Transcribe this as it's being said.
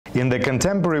In the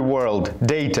contemporary world,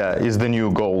 data is the new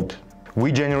gold.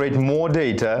 We generate more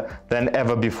data than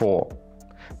ever before.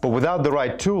 But without the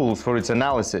right tools for its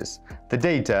analysis, the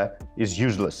data is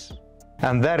useless.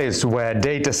 And that is where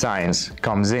data science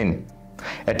comes in.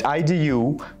 At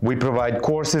IDU, we provide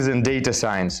courses in data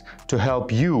science to help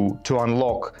you to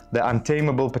unlock the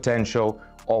untamable potential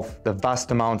of the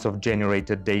vast amounts of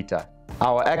generated data.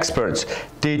 Our experts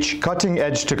teach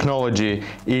cutting-edge technology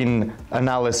in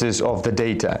analysis of the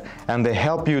data, and they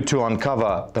help you to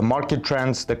uncover the market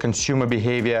trends, the consumer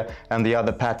behavior, and the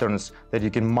other patterns that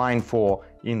you can mine for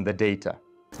in the data.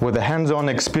 With a hands-on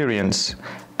experience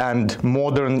and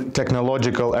modern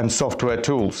technological and software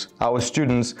tools, our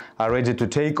students are ready to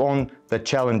take on the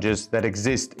challenges that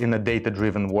exist in a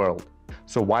data-driven world.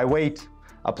 So why wait?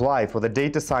 Apply for the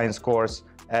data science course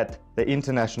at the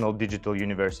International Digital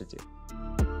University.